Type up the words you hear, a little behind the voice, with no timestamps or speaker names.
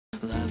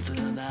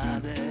laughing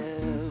at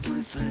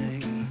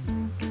everything.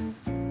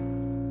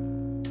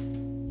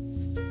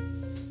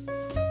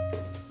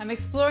 I'm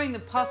exploring the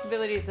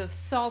possibilities of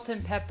salt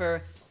and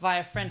pepper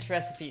via French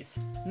recipes.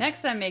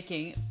 Next I'm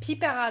making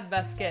piperade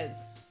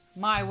basquaise,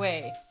 my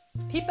way.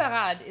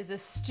 Piperade is a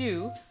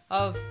stew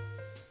of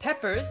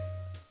peppers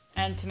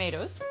and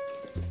tomatoes,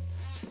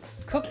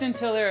 cooked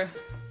until they're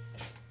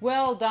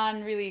well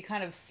done, really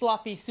kind of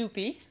sloppy,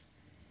 soupy.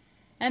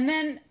 And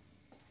then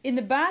in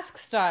the Basque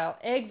style,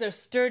 eggs are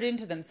stirred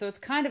into them, so it's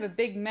kind of a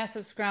big mess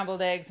of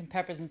scrambled eggs and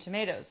peppers and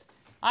tomatoes.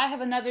 I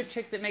have another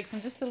trick that makes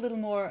them just a little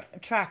more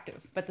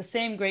attractive, but the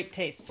same great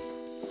taste.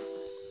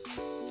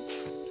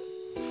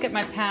 Let's get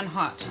my pan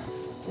hot.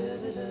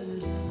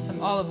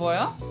 Some olive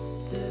oil.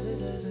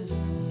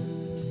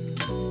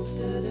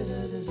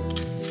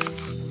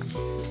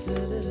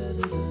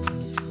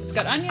 It's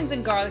got onions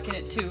and garlic in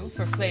it too,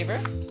 for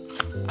flavor.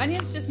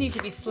 Onions just need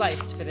to be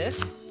sliced for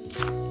this.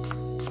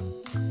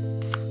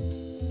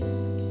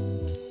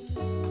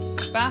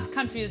 Basque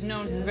country is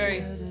known for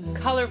very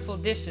colorful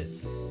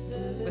dishes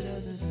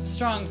with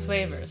strong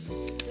flavors.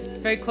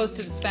 It's very close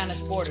to the Spanish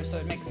border, so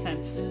it makes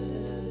sense.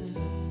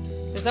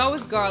 There's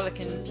always garlic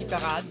in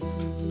piperade.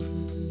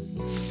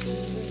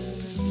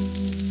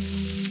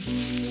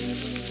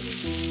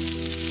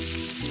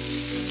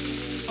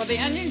 While the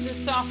onions are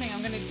softening,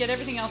 I'm going to get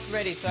everything else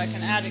ready so I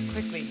can add it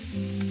quickly.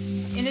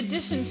 In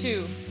addition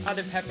to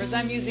other peppers,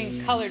 I'm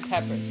using colored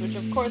peppers, which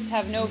of course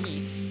have no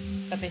heat,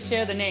 but they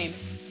share the name.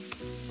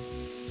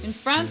 In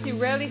France, you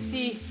rarely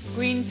see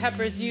green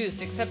peppers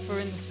used, except for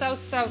in the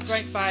south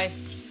right by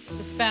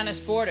the Spanish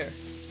border.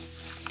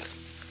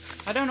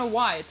 I don't know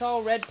why, it's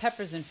all red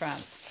peppers in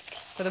France,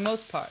 for the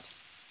most part.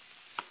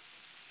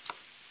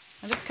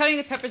 I'm just cutting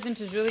the peppers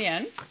into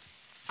julienne,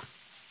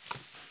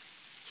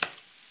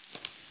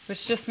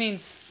 which just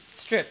means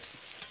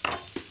strips.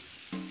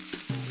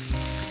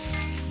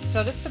 So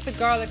I'll just put the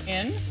garlic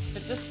in,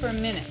 but just for a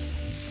minute.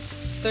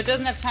 So it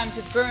doesn't have time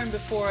to burn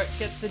before it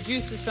gets the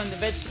juices from the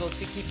vegetables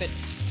to keep it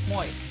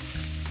moist.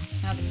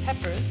 Now the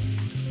peppers.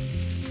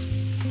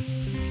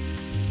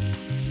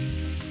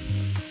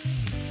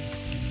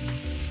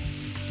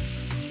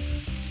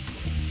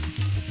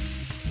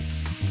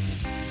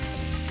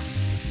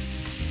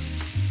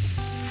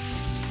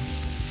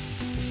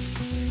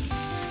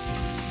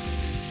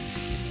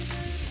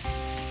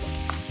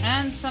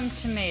 And some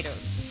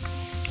tomatoes.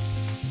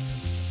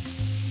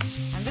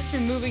 I'm just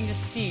removing the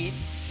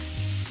seeds.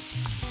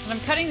 And I'm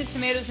cutting the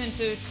tomatoes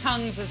into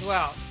tongues as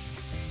well.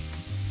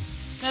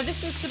 Now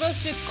this is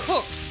supposed to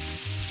cook.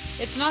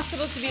 It's not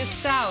supposed to be a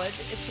salad.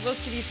 It's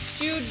supposed to be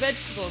stewed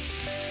vegetables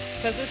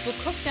because this will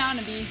cook down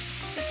and be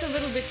just a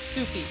little bit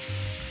soupy.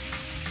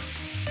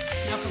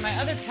 Now for my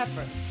other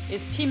pepper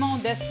is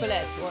piment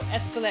d'Espelette or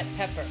Espelette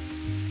pepper.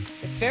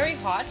 It's very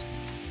hot,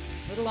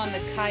 a little on the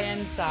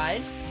cayenne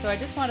side. So I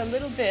just want a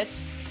little bit.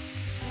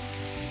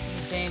 This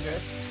is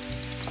dangerous.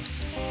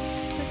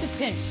 Just a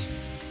pinch.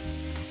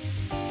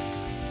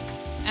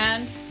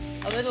 And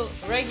a little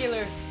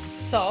regular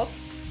salt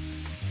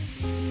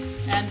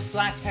and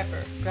black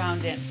pepper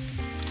ground in.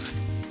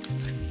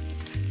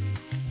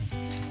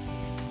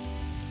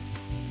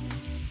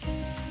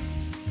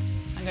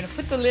 I'm going to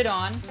put the lid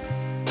on,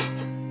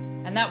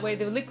 and that way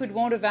the liquid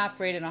won't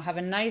evaporate and I'll have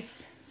a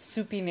nice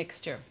soupy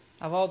mixture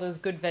of all those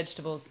good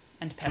vegetables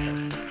and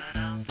peppers.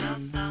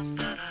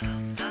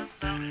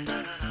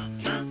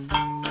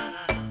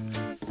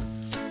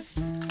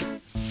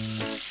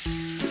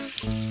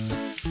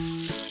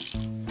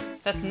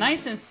 That's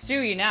nice and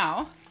stewy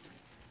now.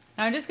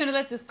 Now I'm just going to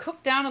let this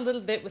cook down a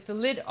little bit with the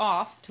lid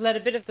off to let a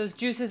bit of those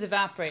juices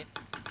evaporate.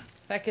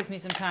 That gives me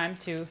some time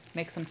to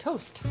make some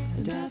toast.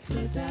 I'm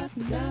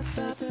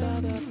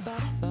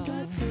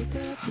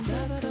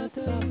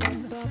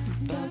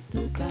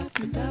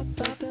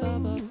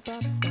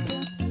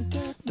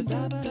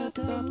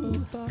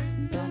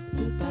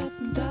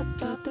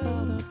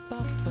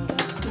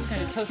just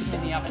going to toast them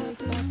in the oven.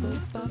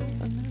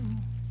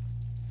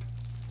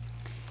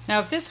 Now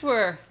if this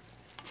were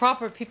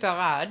proper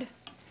piperade,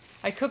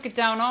 I cook it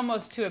down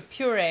almost to a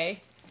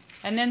puree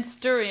and then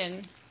stir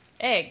in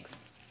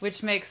eggs,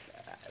 which makes,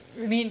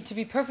 I mean, to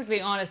be perfectly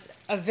honest,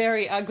 a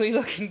very ugly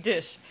looking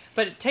dish,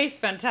 but it tastes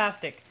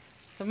fantastic.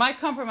 So my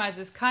compromise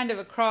is kind of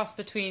a cross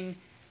between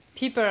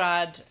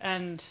piperade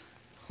and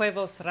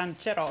huevos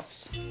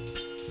rancheros.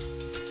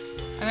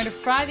 I'm going to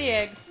fry the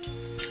eggs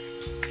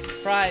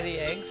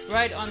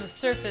right on the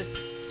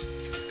surface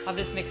of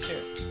this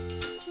mixture.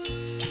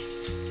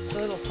 Just a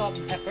little salt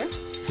and pepper.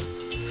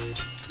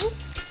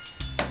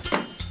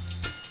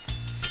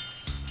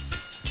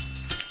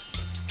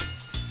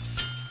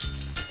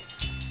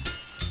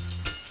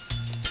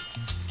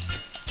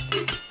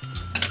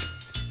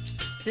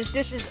 This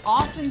dish is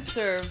often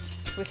served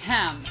with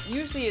ham.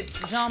 Usually it's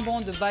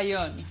jambon de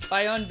Bayonne,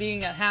 Bayonne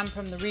being a ham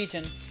from the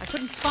region. I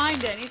couldn't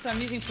find any, so I'm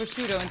using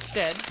prosciutto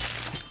instead.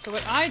 So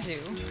what I do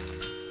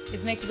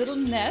is make little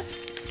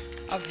nests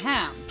of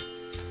ham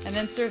and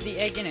then serve the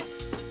egg in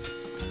it.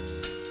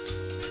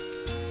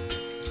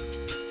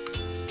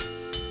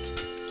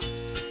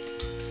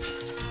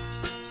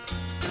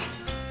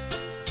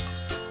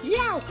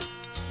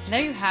 Now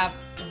you have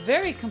a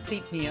very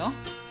complete meal.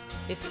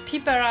 It's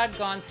piperade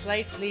gone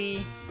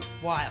slightly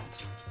wild.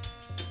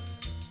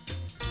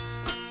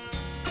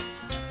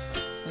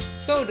 It's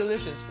so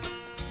delicious.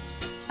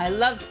 I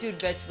love stewed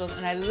vegetables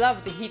and I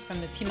love the heat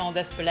from the piment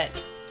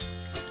d'Espelette.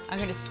 I'm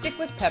going to stick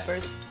with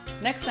peppers.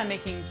 Next I'm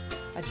making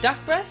a duck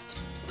breast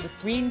with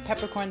green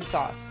peppercorn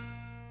sauce.